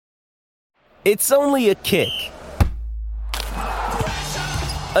It's only a kick,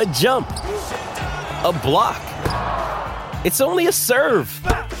 a jump, a block. It's only a serve.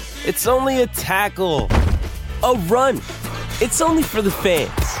 It's only a tackle, a run. It's only for the fans.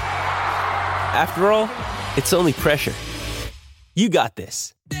 After all, it's only pressure. You got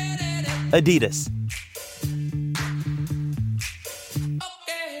this. Adidas.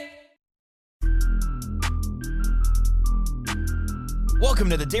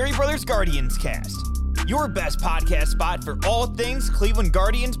 Welcome to the Dery Brothers Guardians Cast, your best podcast spot for all things Cleveland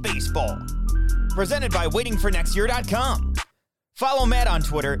Guardians baseball. Presented by waitingfornextyear.com. Follow Matt on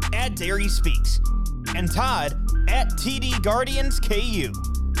Twitter @DerySpeaks and Todd @TDGuardiansKU.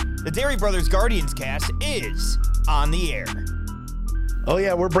 The Dery Brothers Guardians Cast is on the air. Oh,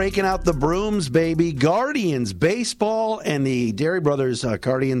 yeah, we're breaking out the brooms, baby. Guardians baseball and the Dery Brothers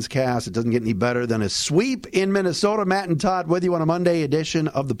Guardians Cast. It doesn't get any better than a sweep in Minnesota. Matt and Todd with you on a Monday edition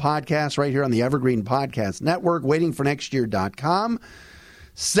of the podcast right here on the Evergreen Podcast Network, waitingfornextyear.com.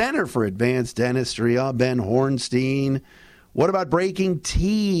 Center for Advanced Dentistry, Ben Hornstein. What about breaking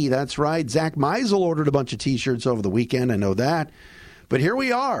tea? That's right. Zach Meisel ordered a bunch of T-shirts over the weekend. I know that. But here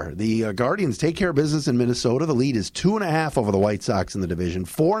we are. The Guardians take care of business in Minnesota. The lead is 2.5 over the White Sox in the division,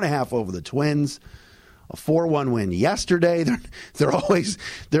 4.5 over the Twins. A 4-1 win yesterday.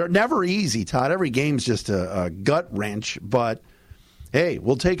 They're never easy, Todd. Every game's just a gut wrench. But hey,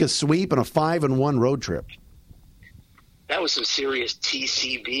 we'll take a sweep and a 5-1 road trip. That was some serious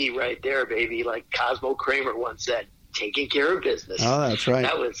TCB right there, baby. Like Cosmo Kramer once said, taking care of business. Oh, that's right.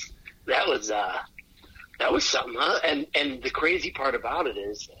 That was something, huh? And the crazy part about it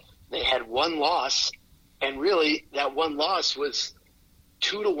is they had one loss, and really that one loss was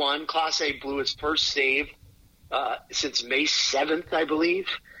 2-1. Clase blew its first save since May 7th, I believe.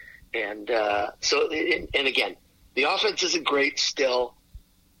 And and again, the offense isn't great still.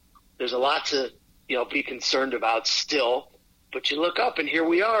 There's a lot to be concerned about still. But you look up, and here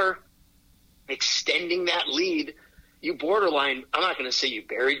we are, extending that lead. You borderline, I'm not going to say you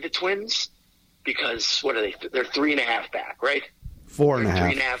buried the Twins, because what are they? They're 3.5 back, right?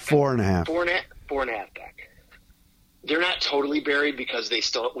 4.5. 4.5. 4.5 back. They're not totally buried because we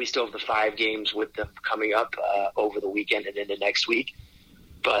still have the 5 games with them coming up over the weekend and into next week.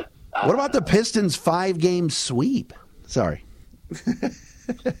 But what about the Pistons' 5-game sweep? Sorry. I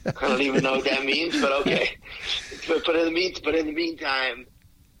don't even know what that means, but okay. But in the meantime,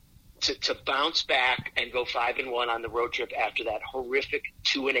 to bounce back and go 5-1 on the road trip after that horrific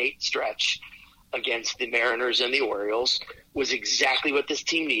 2-8 stretch against the Mariners and the Orioles was exactly what this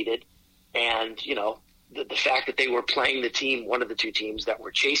team needed. And, the fact that they were playing one of the two teams that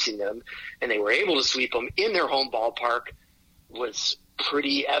were chasing them, and they were able to sweep them in their home ballpark was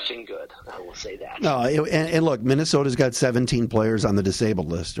pretty effing good. I will say that. No, and look, Minnesota's got 17 players on the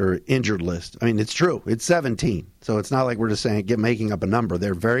disabled list or injured list. I mean, it's true. It's 17. So it's not like we're just making up a number.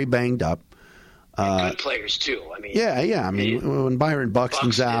 They're very banged up. Good players, too. I mean, yeah. I mean, when Byron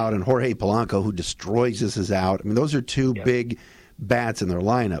Buxton's out and Jorge Polanco, who destroys us, is out, I mean, those are two big bats in their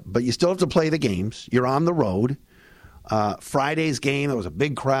lineup. But you still have to play the games. You're on the road. Friday's game, there was a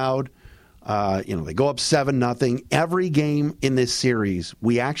big crowd. They go up 7-0. Every game in this series,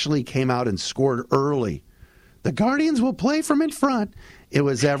 we actually came out and scored early. The Guardians will play from in front. It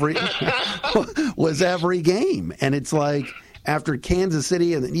was every game. And it's like after Kansas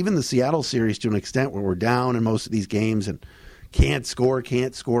City and even the Seattle series to an extent where we're down in most of these games and can't score.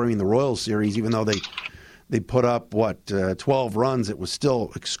 I mean, the Royals series, even though they put up, 12 runs, it was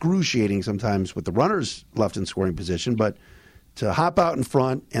still excruciating sometimes with the runners left in scoring position. But to hop out in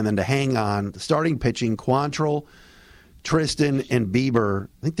front and then to hang on, the starting pitching, Quantrill, Tristan, and Bieber,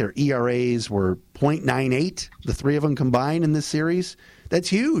 I think their ERAs were .98, the three of them combined in this series. That's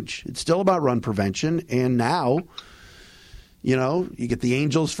huge. It's still about run prevention. And now, you get the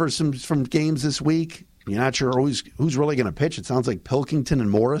Angels for some games this week. You're not sure who's really going to pitch. It sounds like Pilkington and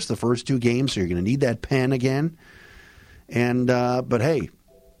Morris the first 2 games, so you're going to need that pen again. And but hey,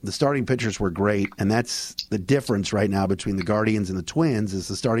 the starting pitchers were great, and that's the difference right now between the Guardians and the Twins is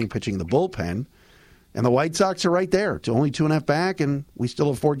the starting pitching and the bullpen. And the White Sox are right there. It's only 2.5 back, and we still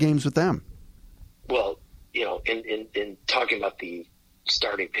have 4 games with them. Well, in talking about the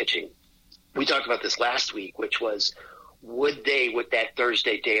starting pitching, we talked about this last week, which was would they, with that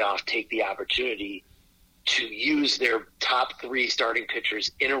Thursday day off, take the opportunity to use their top 3 starting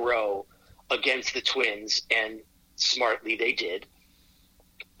pitchers in a row against the Twins, and smartly they did.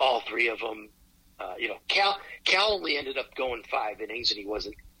 All 3 of them, Cal only ended up going 5 innings, and he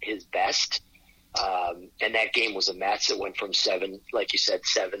wasn't his best. And that game was a mess. It went from 7, like you said,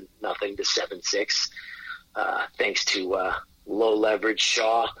 7-0 to 7-6, thanks to low leverage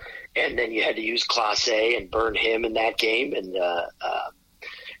Shaw, and then you had to use Clase and burn him in that game, and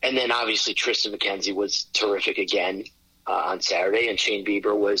then obviously Tristan McKenzie was terrific again on Saturday, and Shane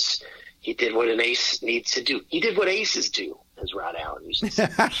Bieber he did what an ace needs to do. He did what aces do, as Ron Allen used to say.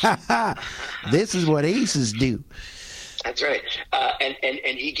 This is what aces do. That's right.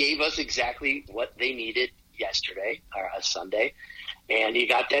 And he gave us exactly what they needed yesterday, or Sunday, and he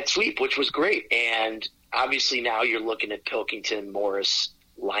got that sweep, which was great. And obviously now you're looking at Pilkington and Morris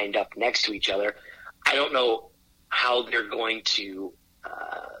lined up next to each other. I don't know how they're going to,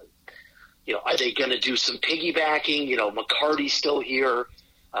 are they going to do some piggybacking? McCarty's still here.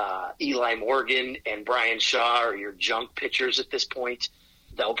 Eli Morgan and Brian Shaw are your junk pitchers at this point.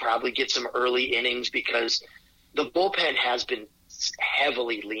 They'll probably get some early innings because the bullpen has been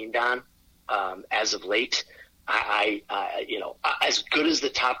heavily leaned on as of late. As good as the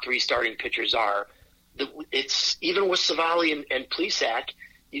top three starting pitchers are, it's even with Savali and Plesac,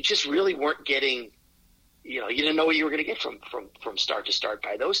 you just really weren't getting. You didn't know what you were going to get from start to start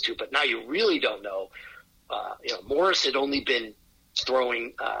by those two. But now you really don't know. Morris had only been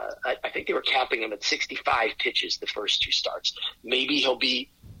throwing. I think they were capping him at 65 pitches the first two starts. Maybe he'll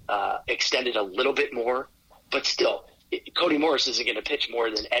be extended a little bit more. But still, Cody Morris isn't going to pitch more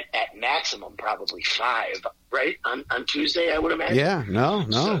than at maximum probably 5, right? On Tuesday, I would imagine. Yeah,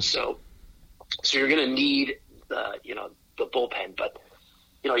 no. So you're going to need the bullpen, but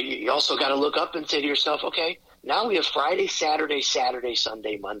you also got to look up and say to yourself, okay, now we have Friday, Saturday,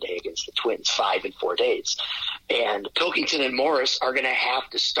 Sunday, Monday against the Twins, 5 in 4 days, and Pilkington and Morris are going to have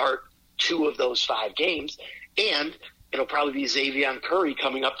to start 2 of those 5 games, and it'll probably be Xavier Curry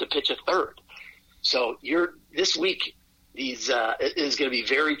coming up to pitch a third. So this week is going to be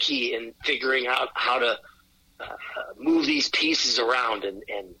very key in figuring out how to move these pieces around, and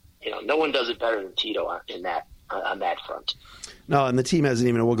no one does it better than Tito on that front. No, and the team hasn't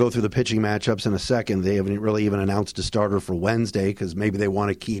even. We'll go through the pitching matchups in a second. They haven't really even announced a starter for Wednesday because maybe they want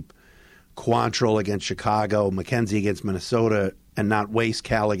to keep Quantrill against Chicago, McKenzie against Minnesota, and not waste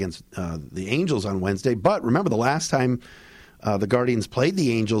Cal against the Angels on Wednesday. But remember, the last time the Guardians played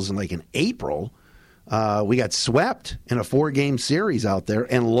the Angels in April. We got swept in a 4-game series out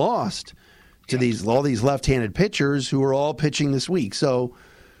there and lost to all these left-handed pitchers who are all pitching this week. So,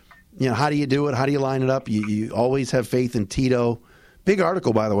 how do you do it? How do you line it up? You always have faith in Tito. Big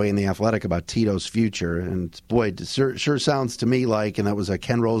article, by the way, in The Athletic about Tito's future. And, boy, it sure sounds to me like, and that was a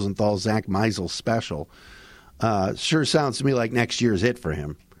Ken Rosenthal, Zach Meisel special, sure sounds to me like next year's it for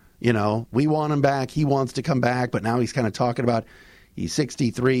him. We want him back. He wants to come back, but now he's kind of talking about he's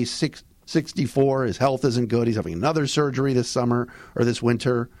 63, 64. His health isn't good. He's having another surgery this summer or this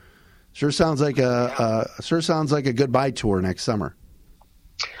winter. Sure sounds like a goodbye tour next summer.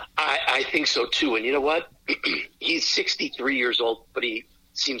 I think so too. And you know what? He's 63 years old, but he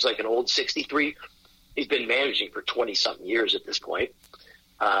seems like an old 63. He's been managing for 20-something years at this point.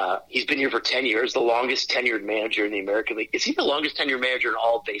 He's been here for 10 years, the longest tenured manager in the American League. Is he the longest tenured manager in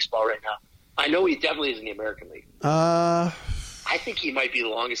all of baseball right now? I know he definitely is in the American League. I think he might be the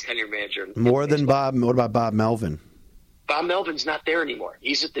longest tenured manager. More than Bob. What about Bob Melvin? Bob Melvin's not there anymore.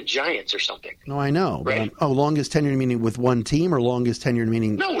 He's at the Giants or something. No, I know. Right? But longest tenured meaning with one team or longest tenured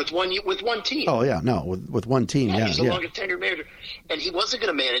meaning? No, with one team. Oh, yeah, no, with one team, yeah. He's the longest tenured manager. And he wasn't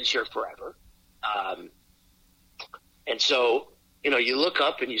going to manage here forever. And so, you look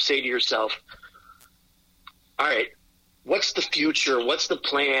up and you say to yourself, all right, what's the future? What's the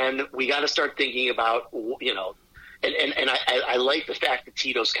plan? We got to start thinking about, and I like the fact that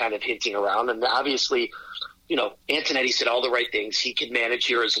Tito's kind of hinting around. And obviously, Antonetti said all the right things. He can manage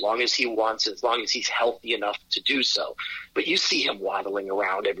here as long as he wants, as long as he's healthy enough to do so. But you see him waddling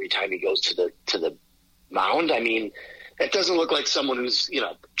around every time he goes to the mound. I mean, that doesn't look like someone who's,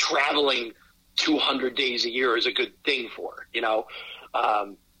 traveling 200 days a year is a good thing for,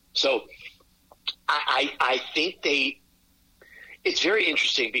 So I think it's very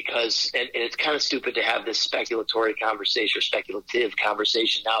interesting because, and it's kind of stupid to have this speculative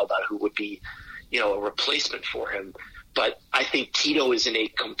conversation now about who would be, a replacement for him. But I think Tito is in a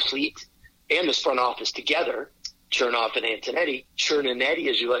complete, and this front office together, Chernoff and Antonetti, Chernanetti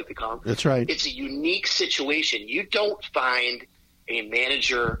as you like to call him. That's right. It's a unique situation. You don't find a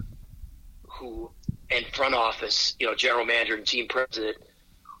manager and front office, general manager and team president,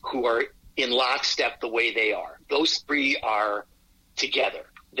 who are in lockstep the way they are. Those three are together.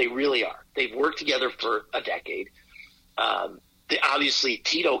 They really are. They've worked together for a decade. Obviously,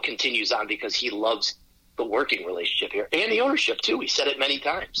 Tito continues on because he loves the working relationship here and the ownership too. He said it many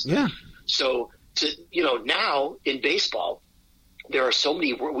times. Yeah. So now in baseball, there are so many.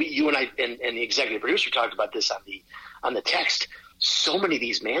 You and I and the executive producer talked about this on on the text, so many of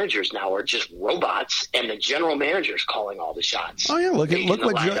these managers now are just robots, and the general manager's calling all the shots. Oh yeah, look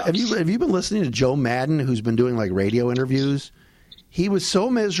what have you been listening to Joe Madden, who's been doing like radio interviews? He was so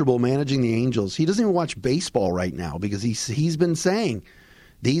miserable managing the Angels. He doesn't even watch baseball right now because he's been saying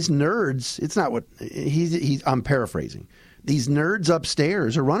these nerds. It's not what I'm paraphrasing. These nerds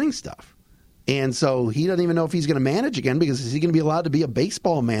upstairs are running stuff, and so he doesn't even know if he's going to manage again because is he going to be allowed to be a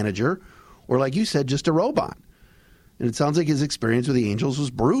baseball manager or, like you said, just a robot? And it sounds like his experience with the Angels was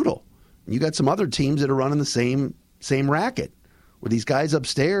brutal. And you got some other teams that are running the same racket, where these guys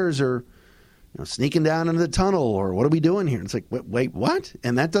upstairs are, sneaking down into the tunnel, or what are we doing here? And it's like, wait, what?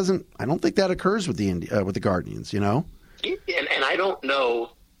 And that doesn't. I don't think that occurs with the Guardians. And I don't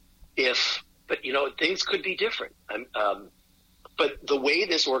know but things could be different. But the way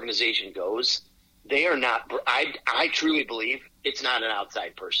this organization goes, they are not. I truly believe it's not an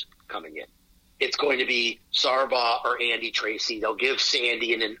outside person coming in. It's going to be Sarbaugh or Andy Tracy. They'll give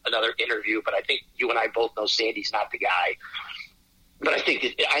Sandy another interview, but I think you and I both know Sandy's not the guy. But I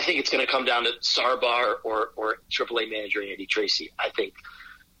think it's going to come down to Sarbaugh or AAA manager Andy Tracy, I think,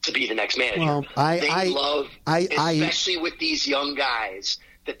 to be the next manager. Well, especially with these young guys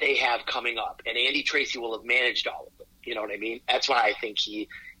that they have coming up. And Andy Tracy will have managed all of them. You know what I mean? That's why I think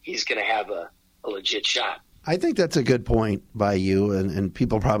he's going to have a legit shot. I think that's a good point by you, and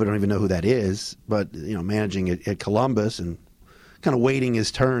people probably don't even know who that is, but managing at Columbus and kind of waiting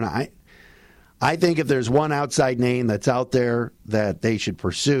his turn. I think if there's one outside name that's out there that they should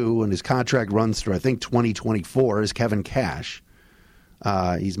pursue, and his contract runs through, I think, 2024, is Kevin Cash.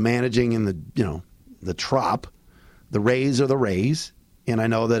 He's managing in the Trop. The Rays are the Rays, and I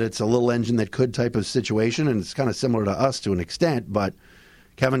know that it's a little engine that could type of situation, and it's kind of similar to us to an extent, but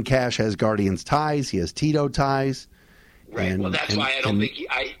Kevin Cash has Guardians ties. He has Tito ties. Right. Well, that's why I don't think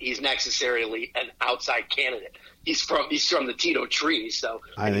he's necessarily an outside candidate. He's from the Tito tree, so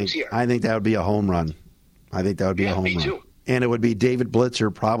I think that would be a home run. I think that would be a home run. Too. And it would be David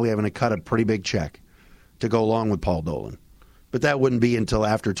Blitzer probably having to cut a pretty big check to go along with Paul Dolan. But that wouldn't be until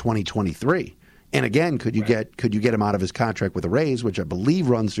after 2023. And again, could you get him out of his contract with the Rays, which I believe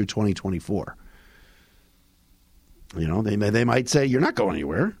runs through 2024? They might say, you're not going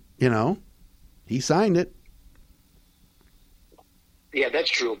anywhere. He signed it. Yeah, that's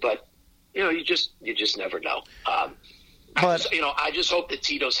true. But, you just never know. I just hope that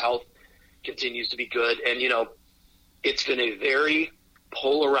Tito's health continues to be good. And, it's been a very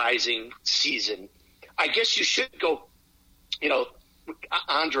polarizing season. I guess you should go,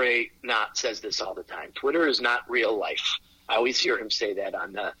 Andre Knott says this all the time. Twitter is not real life. I always hear him say that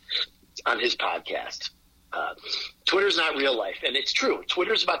on his podcast. Twitter's not real life, and it's true.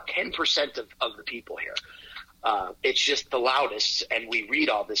 Twitter's about 10% of the people here. It's just the loudest, and we read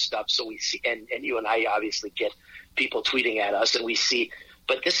all this stuff, so we see, and you and I obviously get people tweeting at us, and we see.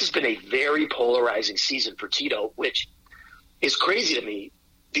 But this has been a very polarizing season for Tito, which is crazy to me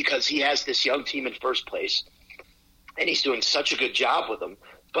because he has this young team in first place, and he's doing such a good job with them.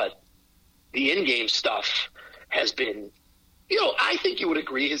 But the in-game stuff has been. I think you would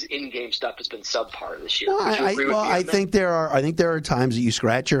agree his in-game stuff has been subpar this year. I think there are times that you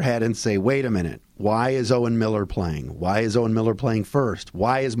scratch your head and say, "Wait a minute, why is Owen Miller playing? Why is Owen Miller playing first?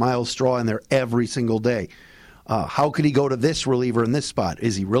 Why is Miles Straw in there every single day? How could he go to this reliever in this spot?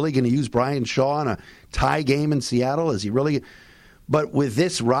 Is he really going to use Brian Shaw in a tie game in Seattle? Is he really?" But with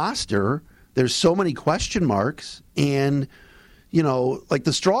this roster, there's so many question marks and. Like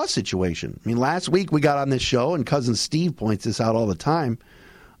the Straw situation. I mean, last week we got on this show, and Cousin Steve points this out all the time.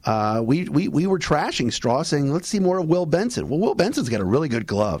 We were trashing Straw, saying, let's see more of Will Benson. Well, Will Benson's got a really good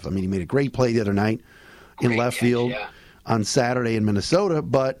glove. I mean, he made a great play the other night in left field on Saturday in Minnesota,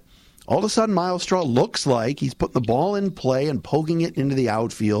 but all of a sudden Miles Straw looks like he's putting the ball in play and poking it into the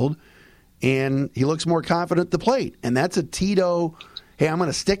outfield, and he looks more confident at the plate. And that's a Tito, hey, I'm going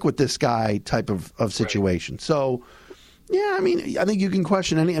to stick with this guy type of situation. Right. So... yeah, I mean, I think you can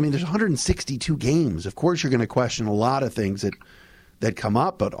question there's 162 games. Of course, you're going to question a lot of things that come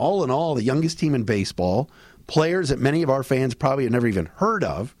up. But all in all, the youngest team in baseball, players that many of our fans probably have never even heard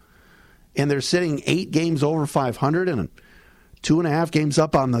of, and they're sitting 8 games over 500 and 2.5 games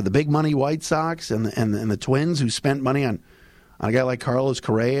up on the big money White Sox and the Twins, who spent money on a guy like Carlos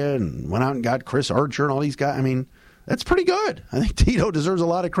Correa and went out and got Chris Archer and all these guys. I mean, that's pretty good. I think Tito deserves a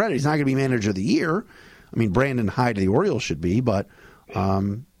lot of credit. He's not going to be manager of the year. I mean, Brandon Hyde of the Orioles should be, but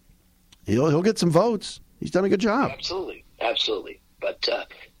he'll get some votes. He's done a good job. Absolutely. But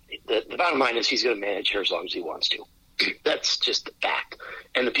the bottom line is he's going to manage here as long as he wants to. That's just the fact.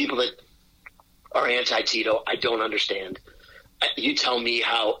 And the people that are anti-Tito, I don't understand. You tell me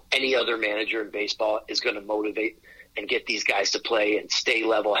how any other manager in baseball is going to motivate and get these guys to play and stay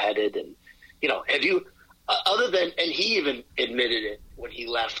level-headed. And, have you other than – and he even admitted it when he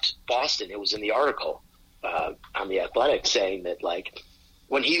left Boston. It was in the article on The Athletic saying that, like,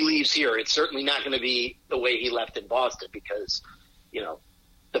 when he leaves here, it's certainly not going to be the way he left in Boston because,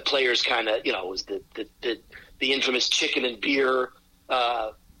 the players kind of, it was the infamous chicken and beer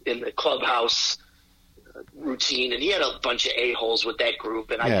in the clubhouse routine, and he had a bunch of a-holes with that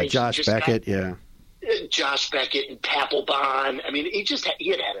group. And I think Josh Beckett, Josh Beckett and Papelbon. I mean, he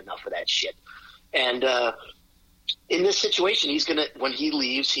had enough of that shit. And in this situation, when he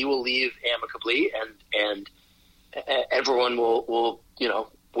leaves, he will leave amicably, and everyone will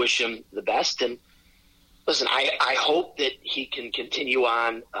wish him the best. And listen, I hope that he can continue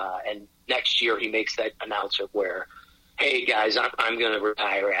on, and next year he makes that announcement where, hey guys, I'm going to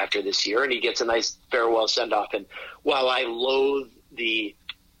retire after this year, and he gets a nice farewell send off. And while I loathe the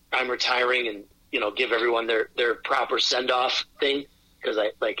I'm retiring and give everyone their proper send off thing, because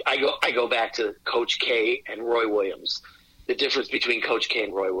I go back to Coach K and Roy Williams. The difference between Coach K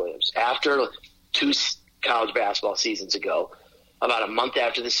and Roy Williams. After 2 college basketball seasons ago, about a month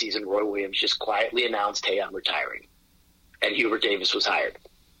after the season, Roy Williams just quietly announced, hey, I'm retiring. And Hubert Davis was hired.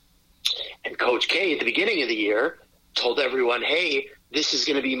 And Coach K at the beginning of the year told everyone, hey, this is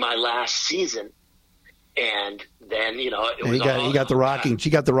going to be my last season. And then, he got the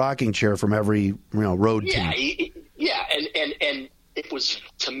rocking chair from every road team. And it was,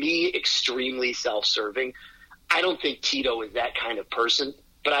 to me, extremely self-serving. I don't think Tito is that kind of person,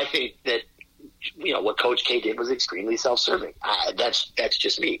 but I think that what Coach K did was extremely self-serving. That's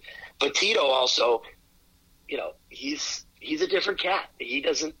just me. But Tito also, he's a different cat. He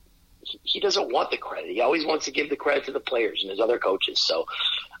doesn't want the credit. He always wants to give the credit to the players and his other coaches. So,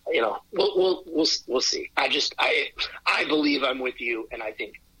 we'll see. I believe I'm with you, and I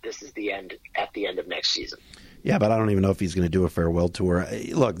think this is at the end of next season. Yeah, but I don't even know if he's going to do a farewell tour.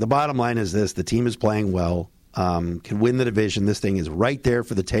 Look, the bottom line is this: the team is playing well, can win the division. This thing is right there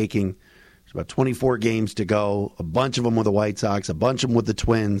for the taking. There's about 24 games to go. A bunch of them with the White Sox, a bunch of them with the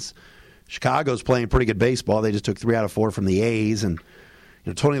Twins. Chicago's playing pretty good baseball. They just took 3 out of 4 from the A's, and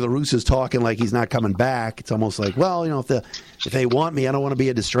Tony La Russa's talking like he's not coming back. It's almost like, well, if they want me, I don't want to be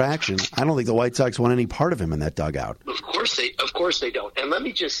a distraction. I don't think the White Sox want any part of him in that dugout. Of course they don't. And let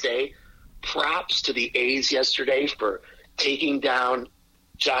me just say, props to the A's yesterday for taking down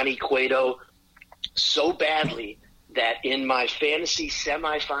Johnny Cueto so badly that in my fantasy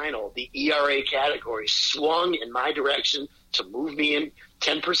semifinal, the ERA category swung in my direction to move me in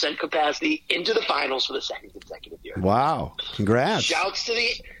 10% capacity into the finals for the second consecutive year. Wow. Congrats. Shouts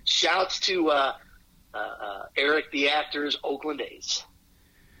to Eric the Actor's Oakland A's.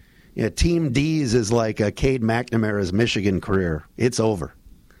 Yeah, Team D's is like Cade McNamara's Michigan career. It's over.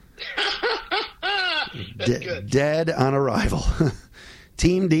 Dead on arrival.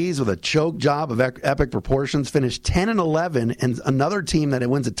 Team D's with a choke job of epic proportions finished 10-11, and another team that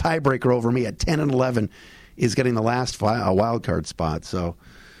wins a tiebreaker over me at 10-11 is getting the last wild card spot. So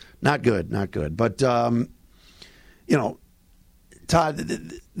not good. But, Todd,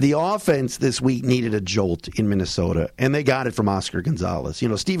 the offense this week needed a jolt in Minnesota, and they got it from Oscar Gonzalez.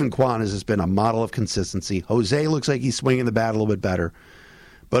 Stephen Kwan has just been a model of consistency. Jose looks like he's swinging the bat a little bit better.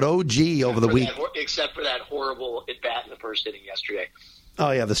 But OG over the week. Except for that horrible at-bat in the first inning yesterday.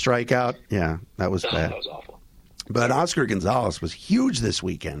 Oh, yeah, the strikeout. Yeah, that was bad. That was awful. But Oscar Gonzalez was huge this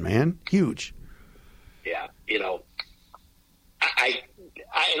weekend, man. Huge. Yeah,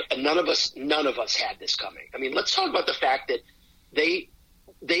 none of us had this coming. I mean, let's talk about the fact that they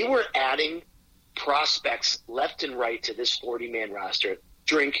were adding prospects left and right to this 40-man roster.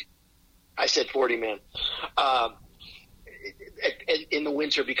 I said 40-man. In the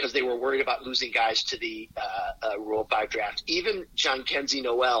winter because they were worried about losing guys to the Rule 5 draft. Even John Kenzie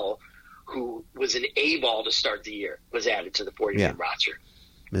Noel, who was an A-ball to start the year, was added to the 40-man roster.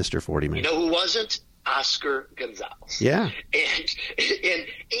 Mr. 40-man. You know who wasn't? Oscar Gonzalez. Yeah.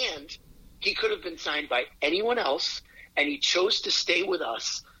 And he could have been signed by anyone else, and he chose to stay with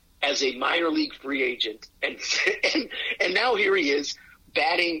us as a minor league free agent. And now here he is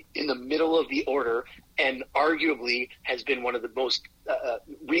batting in the middle of the order, and arguably has been one of the most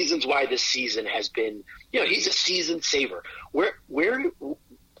reasons why this season has been, he's a season saver.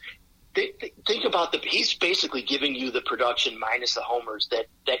 Think about he's basically giving you the production minus the homers that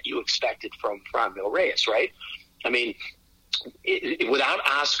you expected from Franmil Reyes, right? I mean, without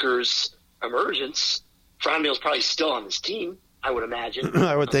Oscar's emergence, Franmil's probably still on this team, I would imagine.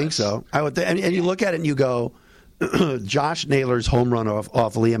 I would think so. And you look at it and you go, Josh Naylor's home run off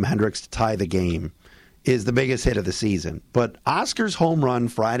Liam Hendricks to tie the game is the biggest hit of the season. But Oscar's home run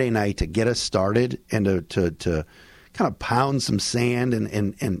Friday night to get us started and to kind of pound some sand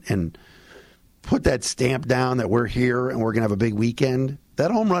and put that stamp down that we're here and we're going to have a big weekend.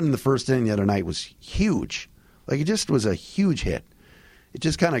 That home run in the first inning the other night was huge. Like, it just was a huge hit. It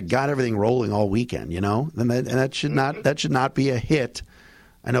just kind of got everything rolling all weekend, and that should not be a hit.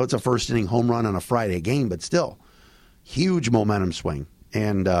 I know it's a first inning home run on a Friday game, but still, huge momentum swing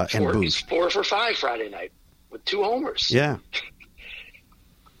and boost. 4 for 5 Friday night with 2 homers. Yeah,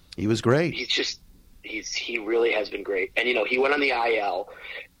 he was great. He really has been great. And he went on the IL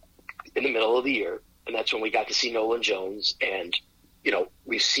in the middle of the year, and that's when we got to see Nolan Jones. And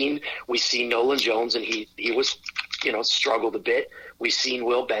we've seen Nolan Jones, and he was struggled a bit. We've seen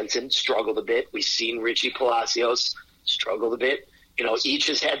Will Benson struggled a bit. We've seen Richie Palacios struggled a bit. Each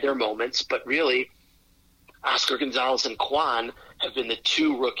has had their moments, but really, Oscar Gonzalez and Kwan have been the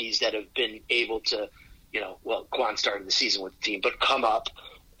 2 rookies that have been able to, Kwan started the season with the team, but come up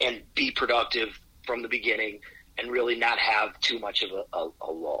and be productive from the beginning and really not have too much of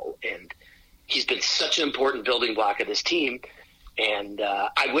a lull. And he's been such an important building block of this team. And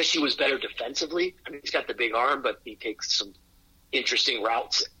I wish he was better defensively. I mean, he's got the big arm, but he takes some interesting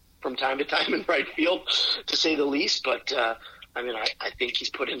routes from time to time in right field, to say the least. But, I think he's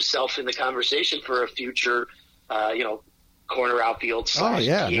put himself in the conversation for a future, corner outfield spot.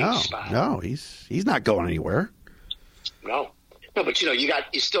 No, he's not going anywhere. No, but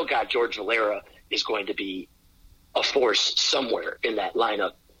you still got George Valera is going to be a force somewhere in that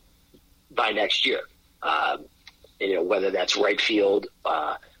lineup by next year. Whether that's right field,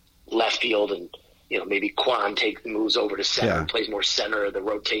 left field, and maybe Kwan moves over to center and plays more center of the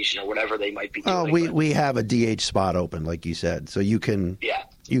rotation or whatever they might be doing. We have a DH spot open, like you said, so you can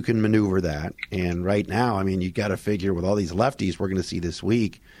maneuver that. And right now, you got to figure with all these lefties we're going to see this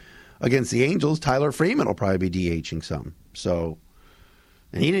week against the Angels, Tyler Freeman will probably be DHing some. So,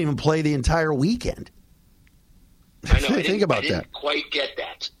 and he didn't even play the entire weekend. I know. Think about that. I didn't quite get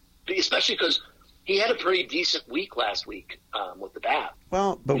that, especially because he had a pretty decent week last week with the bat.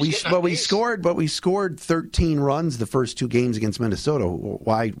 Well, but we scored 13 runs the first 2 games against Minnesota.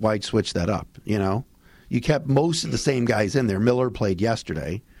 Why switch that up? You kept most of the same guys in there. Miller played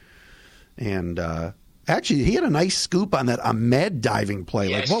yesterday, and actually he had a nice scoop on that Ahmed diving play.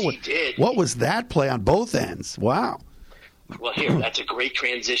 Yes, he did. What was that play on both ends? Wow. Well, that's a great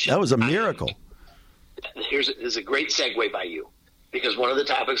transition. That was a miracle. Here's a great segue by you. Because one of the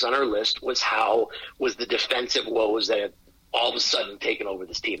topics on our list was the defensive woes that have all of a sudden taken over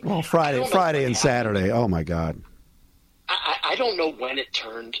this team. Well, Friday and Saturday. Oh, my God. I don't know when it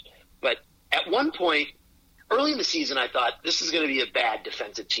turned, but at one point, early in the season, I thought this is going to be a bad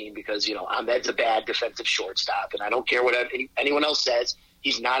defensive team because, Ahmed's a bad defensive shortstop, and I don't care what anyone else says.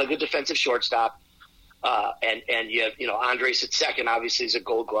 He's not a good defensive shortstop. And you have, Andres at second, obviously, is a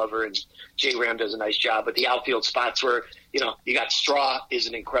Gold Glover, and J. Ram does a nice job. But the outfield spots where, you got Straw is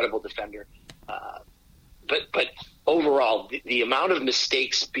an incredible defender. But overall, the amount of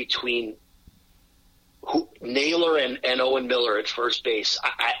mistakes between Naylor and Owen Miller at first base,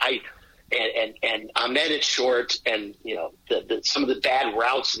 and Ahmed at short, and some of the bad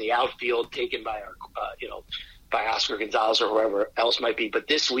routes in the outfield taken by our by Oscar Gonzalez or whoever else might be. But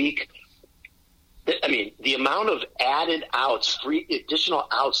this week, the amount of added outs, free additional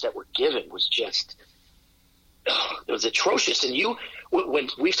outs that were given was just it was atrocious. And when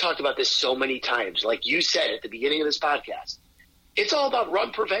we've talked about this so many times, like you said at the beginning of this podcast, it's all about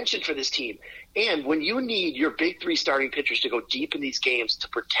run prevention for this team. And when you need your big 3 starting pitchers to go deep in these games to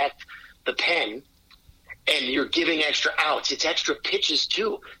protect the pen, and you're giving extra outs, it's extra pitches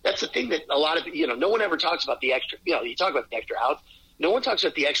too. That's the thing that a lot of no one ever talks about the extra. You talk about the extra outs. No one talks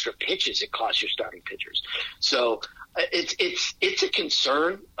about the extra pitches it costs your starting pitchers. So it's a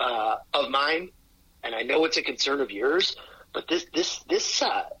concern of mine, and I know it's a concern of yours. But this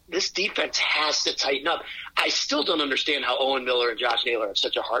defense has to tighten up. I still don't understand how Owen Miller and Josh Naylor have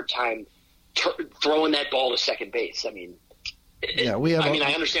such a hard time throwing that ball to second base. I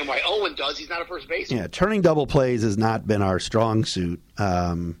understand why Owen does. He's not a first baseman. Yeah, turning double plays has not been our strong suit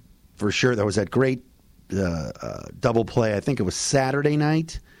for sure. There was that great double play. I think it was Saturday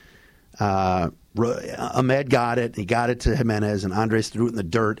night. Ahmed got it. He got it to Jimenez, and Andres threw it in the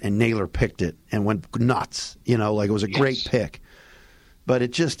dirt, and Naylor picked it and went nuts. It was a great pick. But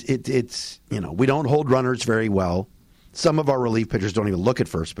it's we don't hold runners very well. Some of our relief pitchers don't even look at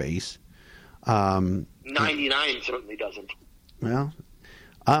first base. 99 certainly doesn't. Well,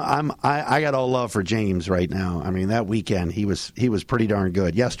 I got all love for James right now. That weekend he was pretty darn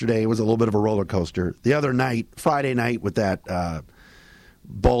good. Yesterday it was a little bit of a roller coaster. The other night, Friday night, with that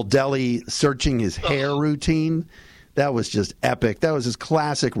Baldelli searching his hair routine, that was just epic. That was his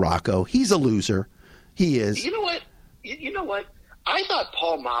classic Rocco. He's a loser. He is. You know what? you know what? I thought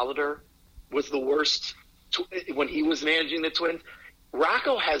Paul Molitor was the worst when he was managing the Twins.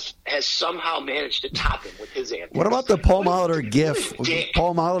 Rocco has somehow managed to top him with his antics. What about the Paul Molitor gif?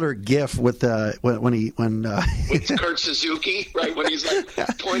 Paul Molitor gif with with Kurt Suzuki, right? When he's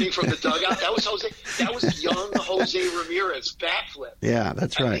like pointing from the dugout. That was young Jose Ramirez backflip. Yeah,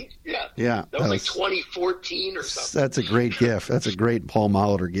 that's right. Yeah. That was like 2014 or something. That's a great gif. That's a great Paul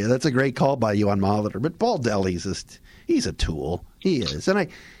Molitor gif. That's a great call by you on Molitor. But Paul Delly's he's a tool. He is, and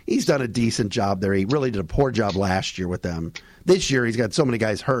he's done a decent job there. He really did a poor job last year with them. This year, he's got so many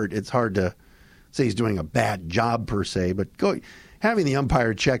guys hurt. It's hard to say he's doing a bad job per se. But having the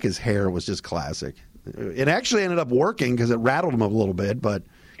umpire check his hair was just classic. It actually ended up working because it rattled him a little bit. But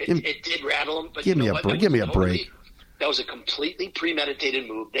it did rattle him. But give me a break. That was a completely premeditated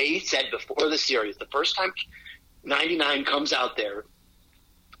move. They said before the series, the first time 99 comes out there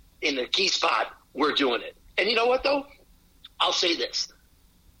in the key spot, we're doing it. And you know what, though? I'll say this.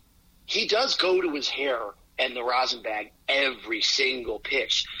 He does go to his hair and the rosin bag every single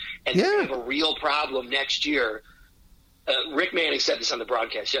pitch. And they're going to have a real problem next year. Rick Manning said this on the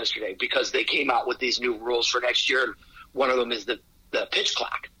broadcast yesterday because they came out with these new rules for next year. One of them is the pitch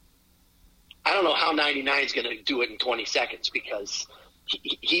clock. I don't know how 99 is going to do it in 20 seconds because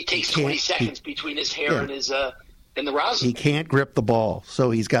he takes 20 seconds between his hair and his and the rosin. He can't grip the ball, so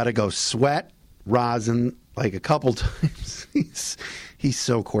he's got to go sweat rosin like a couple times. He's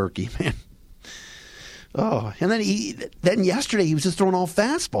so quirky, man. Oh, and then yesterday he was just throwing all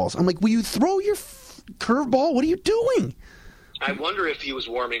fastballs. I'm like, will you throw your curveball? What are you doing? I wonder if he was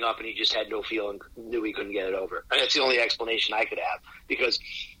warming up and he just had no feel and knew he couldn't get it over. And that's the only explanation I could have because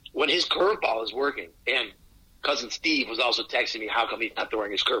when his curveball is working, and cousin Steve was also texting me, how come he's not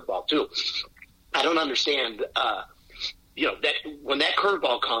throwing his curveball too? I don't understand. That when that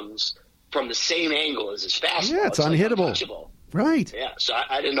curveball comes from the same angle as his fastball, it's unhittable. Untouchable. Right. Yeah. So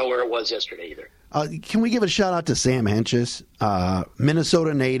I didn't know where it was yesterday either. Can we give a shout out to Sam Hentges,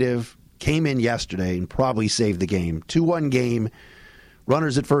 Minnesota native, came in yesterday and probably saved the game. 2-1 game,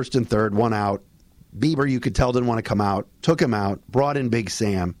 runners at first and third, 1 out. Bieber, you could tell, didn't want to come out, took him out, brought in Big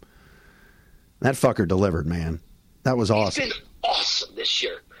Sam. That fucker delivered, man. That was awesome. He's been awesome this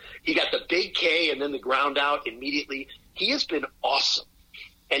year. He got the big K and then the ground out immediately. He has been awesome.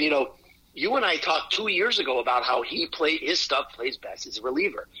 And, you and I talked 2 years ago about how his stuff plays best as a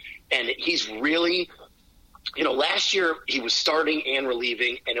reliever. And he's really, last year he was starting and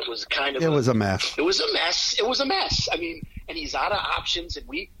relieving, and it was it was a mess. It was a mess. I mean, and he's out of options, and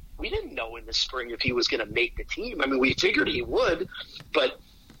we didn't know in the spring if he was going to make the team. I mean, we figured he would, but,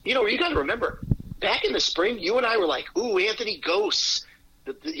 you got to remember, back in the spring, you and I were like, ooh, Anthony Ghosts.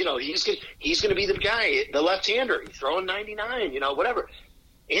 He's going to be the guy, the left-hander. He's throwing 99, whatever.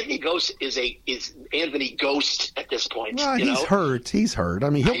 Anthony Ghost is Anthony Ghost at this point. Well, he's hurt. I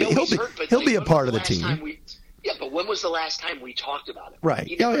mean, he'll be a part of the team. But when was the last time we talked about it? Right.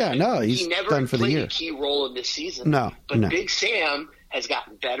 He's never done for the year. Played a key role in this season. No. Big Sam has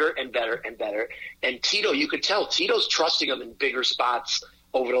gotten better and better and better. And Tito, you could tell Tito's trusting him in bigger spots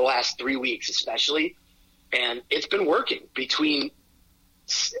over the last 3 weeks, especially. And it's been working between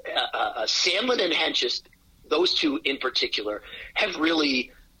Sandlin and Hentges. Those two in particular have really.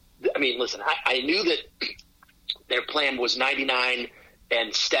 I mean, listen, I knew that their plan was 99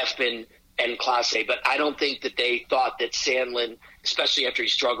 and Stefan and Clase, but I don't think that they thought that Sandlin, especially after he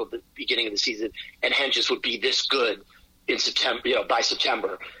struggled at the beginning of the season, and Hentges would be this good in September, by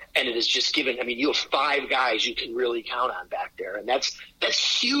September. And it is just given. I mean, you have 5 guys you can really count on back there, and that's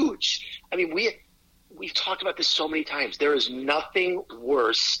huge. I mean, we've talked about this so many times. There is nothing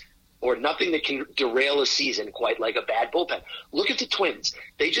worse or nothing that can derail a season quite like a bad bullpen. Look at the Twins.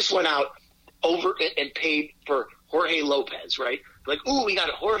 They just went out over and paid for Jorge Lopez, right? Like, ooh, we got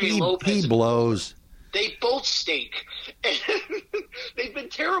Jorge Lopez. He blows. They both stink. They've been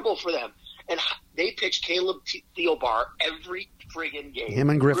terrible for them. And they pitch Caleb Thielbar every friggin' game. Him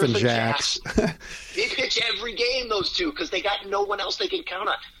and Griffin Jacks. They pitch every game, those two, because they got no one else they can count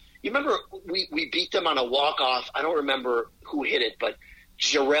on. You remember we beat them on a walk-off. I don't remember who hit it, but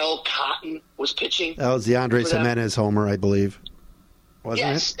Jarrell Cotton was pitching. That was the Andres Jimenez homer, I believe. Wasn't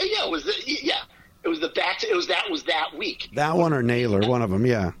it? Yeah, it was. It was that week. That one or Naylor, one of them.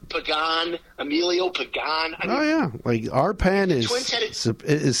 Yeah. Emilio Pagan. Like our pen is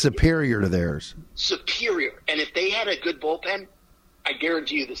superior to theirs. Superior, and if they had a good bullpen, I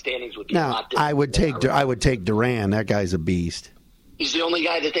guarantee you the standings would be a lot different. I would take Duran. That guy's a beast. He's the only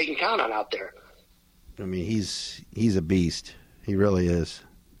guy that they can count on out there. I mean, he's a beast. He really is.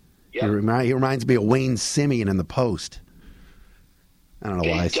 Yep. He reminds me of Wayne Simeon in the Post. I don't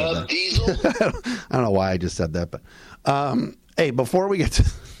know why I said that. Diesel? I don't know why I just said that, but Hey, before we get to,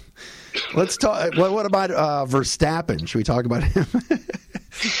 let's talk. What about Verstappen? Should we talk about him?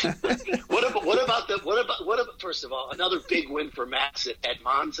 What about first of all, another big win for Max at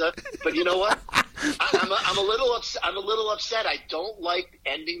Monza. But you know what? I'm a little upset. I don't like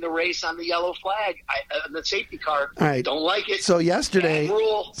ending the race on the yellow flag. The safety car. All right. Don't like it. So yesterday, Bad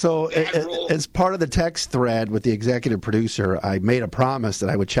rule. As part of the text thread with the executive producer, I made a promise that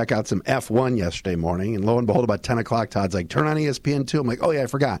I would check out some F1 yesterday morning, and lo and behold, about 10 o'clock, Todd's like, "Turn on ESPN2." I'm like, "Oh yeah, I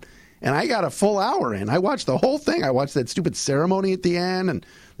forgot." And I got a full hour in. I watched the whole thing. I watched that stupid ceremony at the end and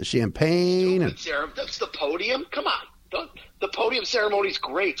the champagne. That's the podium? Come on. The podium ceremony is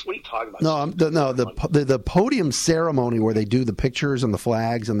great. What are you talking about? The podium ceremony where they do the pictures and the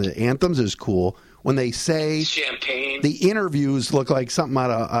flags and the anthems is cool. When they say champagne, the interviews look like something out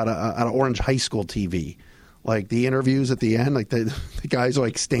of Orange High School TV. Like the interviews at the end, like the guys are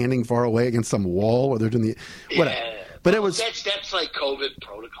like standing far away against some wall where they're doing the whatever. Yeah. But it was that's like COVID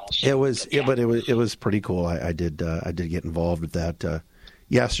protocol shit. It was but it was pretty cool. I did get involved with that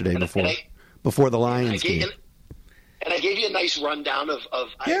yesterday before the Lions game. And I gave you a nice rundown of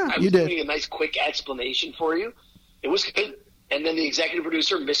I you was did. doing a nice quick explanation for you. It was good. And then the executive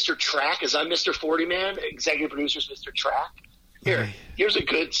producer, Mr. Track, as I'm Mr. 40 Man, executive producer's Mr. Track. Here's a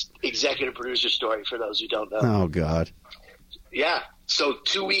good executive producer story for those who don't know. Oh God. Yeah. So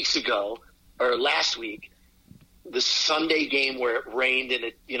 2 weeks ago, or last week, the Sunday game where it rained and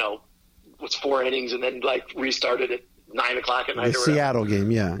it, was 4 innings and then like restarted at 9 o'clock at night. The Seattle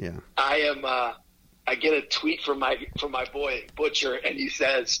game, yeah. I get a tweet from my boy Butcher, and he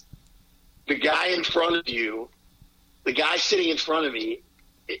says, the guy sitting in front of me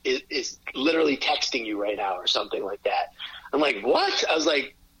is literally texting you right now or something like that. I'm like, what? I was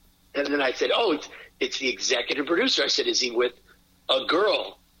like, and then I said, oh, it's the executive producer. I said, is he with a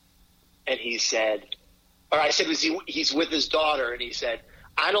girl? And he said, or I said, he's with his daughter? And he said,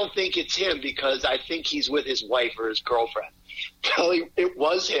 I don't think it's him because I think he's with his wife or his girlfriend. Well, it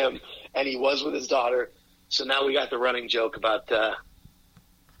was him, and he was with his daughter. So now we got the running joke about the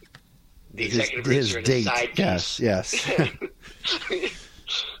executive producer and his side piece. Yes.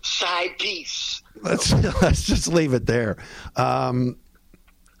 Side piece. Let's just leave it there.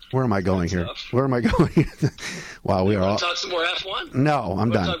 Where am I going here? Where am I going? Wow, we are all. Talk some more F1? No, I'm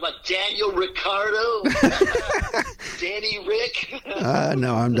done. Talk about Daniel Ricciardo, Danny Rick.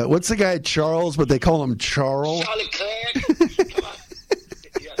 No, I'm done. What's the guy Charles? But they call him Charles. Charles Leclerc. Come on.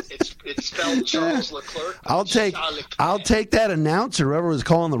 Yeah, it's spelled Charles Leclerc. I'll take that announcer whoever was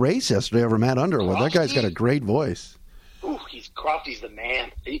calling the race yesterday over Matt Underwood. That guy's got a great voice. Ooh, Crofty's the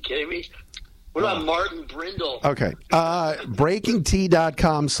man. Are you kidding me? What about Martin Brindle? Okay.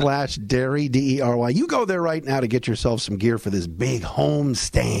 BreakingT.com/Dery, Dery. You go there right now to get yourself some gear for this big home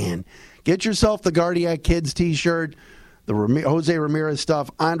stand. Get yourself the Gardiac Kids t-shirt, the Jose Ramirez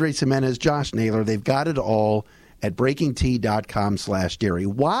stuff, Andre Jimenez, Josh Naylor. They've got it all at BreakingT.com/Dery.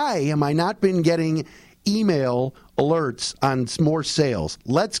 Why am I not been getting email alerts on more sales?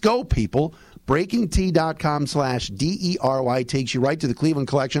 Let's go, people. BreakingT.com/Dery takes you right to the Cleveland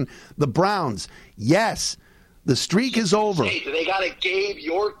collection. The Browns, yes, the streak is over. Hey, they got a Gabe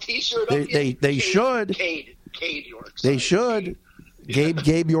York t-shirt up They should. Cade York. They should.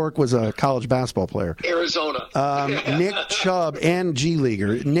 Gabe York was a college basketball player. Arizona. Nick Chubb and G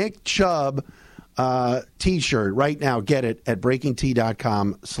Leaguer. Nick Chubb t-shirt right now. Get it at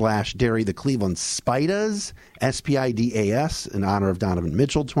BreakingT.com/Dery. The Cleveland Spidas, SPIDAS, in honor of Donovan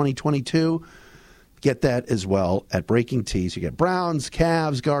Mitchell 2022. Get that as well at Breaking T. So you get Browns,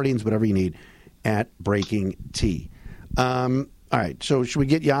 Cavs, Guardians, whatever you need at Breaking T. All right, so should we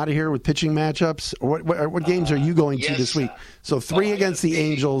get you out of here with pitching matchups? What games are you going to this week? So 3 against the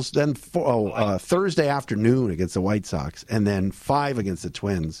Angels, then Thursday afternoon against the White Sox, and then 5 against the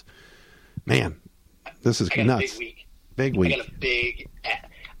Twins. Man, this is nuts. Big week. I got a big,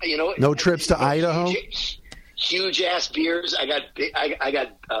 no trips to Idaho? Huge ass beers. I got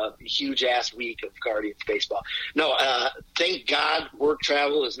a huge ass week of Guardians baseball. No, thank God work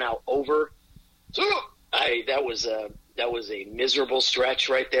travel is now over. So that was a miserable stretch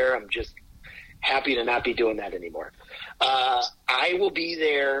right there. I'm just happy to not be doing that anymore. I will be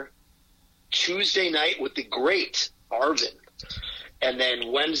there Tuesday night with the great Arvin, and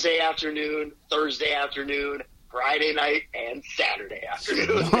then Wednesday afternoon, Thursday afternoon, Friday night, and Saturday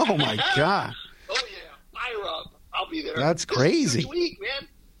afternoon. Oh my God! Oh yeah. I'll be there. That's crazy. Huge week, man.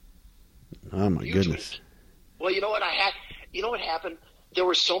 Oh my goodness. Week. Well, you know what what happened? There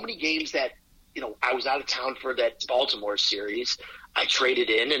were so many games that, I was out of town for that Baltimore series. I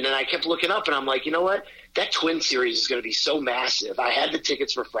traded in, and then I kept looking up, and I'm like, you know what? That Twin series is going to be so massive. I had the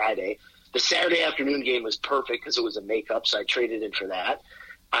tickets for Friday. The Saturday afternoon game was perfect because it was a makeup, so I traded in for that.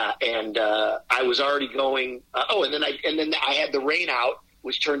 And I was already going. And then I had the rain out,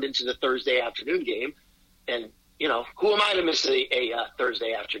 which turned into the Thursday afternoon game. And who am I to miss a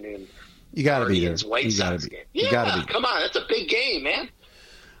Thursday afternoon? You got to be there. White Sox game. Yeah, come on, that's a big game, man.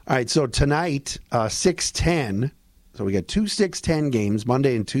 All right, so tonight, 6:10. So we got 2 6:10 games,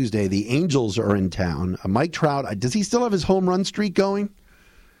 Monday and Tuesday. The Angels are in town. Mike Trout, does he still have his home run streak going?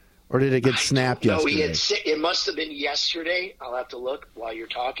 Or did it get snapped yesterday? It must have been yesterday. I'll have to look while you're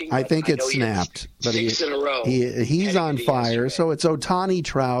talking. I think it's snapped. But 6 in a row. He's on fire. So it's Ohtani,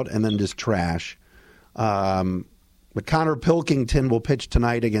 Trout, and then just trash. But Connor Pilkington will pitch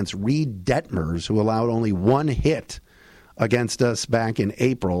tonight against Reed Detmers, who allowed only one hit against us back in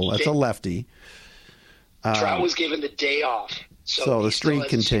April. That's a lefty. Trout was given the day off. So the streak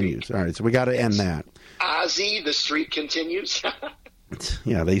continues. All right, so we got to end that. Ozzy, the streak continues.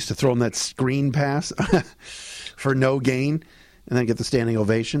 Yeah, they used to throw him that screen pass for no gain and then get the standing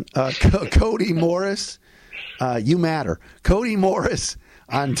ovation. Cody Morris, you matter. Cody Morris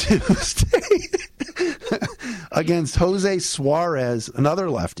on Tuesday against Jose Suarez, another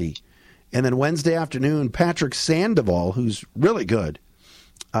lefty. And then Wednesday afternoon, Patrick Sandoval, who's really good.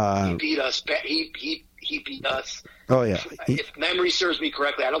 He beat us. He beat us. Oh, yeah. If memory serves me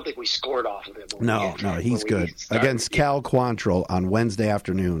correctly, I don't think we scored off of him. No, he's good. Against Cal Quantrill on Wednesday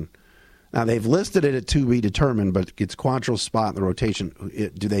afternoon. Now, they've listed it at to be determined, but it's Quantrill's spot in the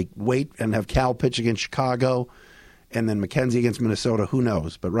rotation. Do they wait and have Cal pitch against Chicago and then McKenzie against Minnesota? Who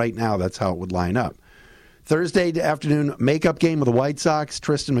knows? But right now, that's how it would line up. Thursday afternoon, makeup game with the White Sox.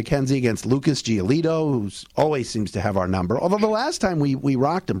 Tristan McKenzie against Lucas Giolito, who always seems to have our number. Although the last time we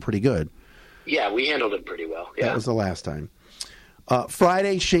rocked him pretty good. Yeah, we handled him pretty well. Yeah. That was the last time.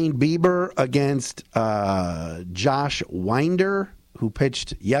 Friday, Shane Bieber against Josh Winder, who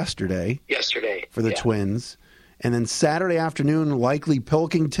pitched yesterday for the Twins. And then Saturday afternoon, likely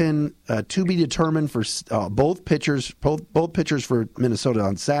Pilkington, to be determined for both pitchers for Minnesota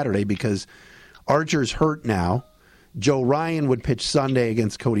on Saturday because Archer's hurt now. Joe Ryan would pitch Sunday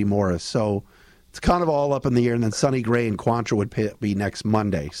against Cody Morris. So it's kind of all up in the air. And then Sonny Gray and Quantrill would be next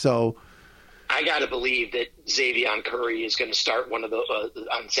Monday. So I got to believe that Xavier Curry is going to start one of the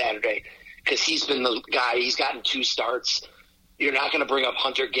on Saturday because he's been the guy. He's gotten 2 starts. You're not going to bring up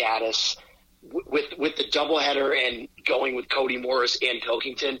Hunter Gaddis with the doubleheader and going with Cody Morris and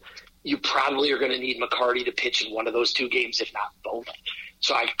Pilkington. You probably are going to need McCarty to pitch in one of those 2 games, if not both.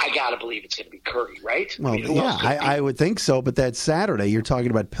 So I got to believe it's going to be Curry, right? Well, I would think so. But that Saturday, you're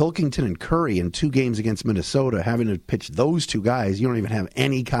talking about Pilkington and Curry in 2 games against Minnesota, having to pitch those 2 guys. You don't even have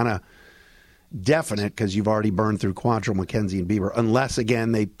any kind of definite because you've already burned through Quantrill, McKenzie, and Bieber. Unless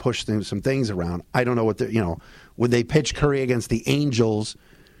again they push some things around. I don't know what would they pitch Curry against the Angels?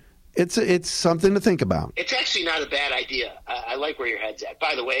 It's something to think about. It's actually not a bad idea. I like where your head's at.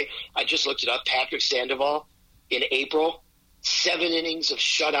 By the way, I just looked it up. Patrick Sandoval in April, 7 innings of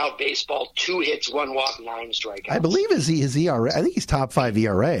shutout baseball, 2 hits, 1 walk, 9 strikeouts. I believe his ERA. I think he's top 5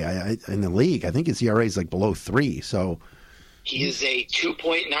 ERA in the league. I think his ERA is like below 3. So. He is a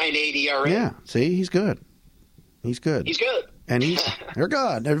 2.98 ERA. Yeah, see, he's good. He's good. And they're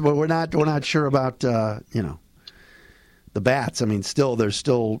good. We're not sure about the bats. I mean, they're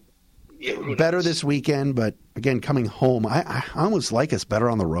still better this weekend, but again, coming home, I almost like us better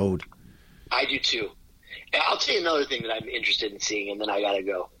on the road. I do too. And I'll tell you another thing that I'm interested in seeing, and then I got to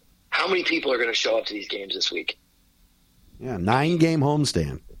go. How many people are going to show up to these games this week? Yeah, 9-game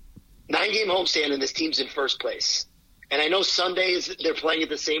homestand. 9-game homestand, and this team's in first place. And I know Sundays they're playing at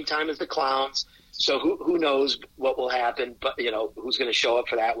the same time as the Clowns, so who knows what will happen? But who's going to show up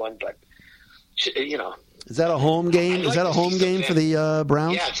for that one? But is that a home game? Is that a home game for the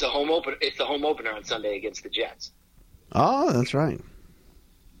Browns? Yeah, it's the home opener. It's the home opener on Sunday against the Jets. Oh, that's right.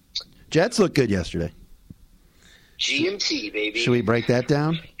 Jets looked good yesterday. G&T, baby. Should we break that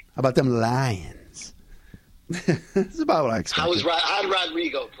down? How about them Lions? That's about what I expected. How did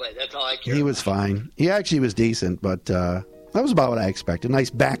Rodrigo play? That's all I care about. He was fine. He actually was decent, but that was about what I expected. Nice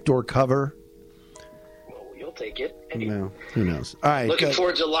backdoor cover. Well, you'll take it. Anyway. No, who knows? All right. Looking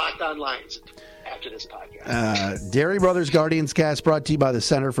forward to Locked On Lions after this podcast. Dery Brothers Guardians Cast brought to you by the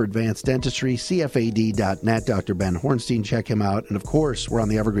Center for Advanced Dentistry, CFAD.net. Dr. Ben Hornstein, check him out. And, of course, we're on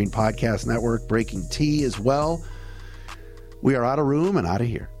the Evergreen Podcast Network, Breaking Tea as well. We are out of room and out of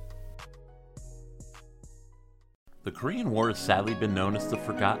here. The Korean War has sadly been known as the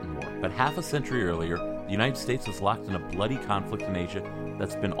Forgotten War, but half a century earlier, the United States was locked in a bloody conflict in Asia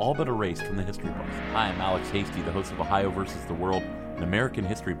that's been all but erased from the history books. Hi, I'm Alex Hasty, the host of Ohio versus the World, an American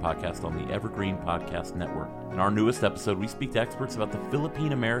history podcast on the Evergreen Podcast Network. In our newest episode, we speak to experts about the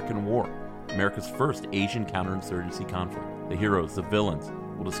Philippine-American War, America's first Asian counterinsurgency conflict. The heroes, the villains.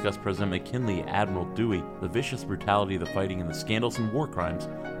 We'll discuss President McKinley, Admiral Dewey, the vicious brutality of the fighting, and the scandals and war crimes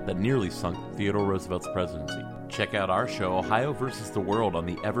that nearly sunk Theodore Roosevelt's presidency. Check out our show, Ohio versus the World, on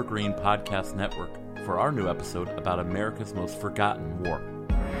the Evergreen Podcast Network for our new episode about America's most forgotten war.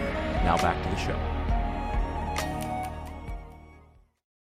 Now back to the show.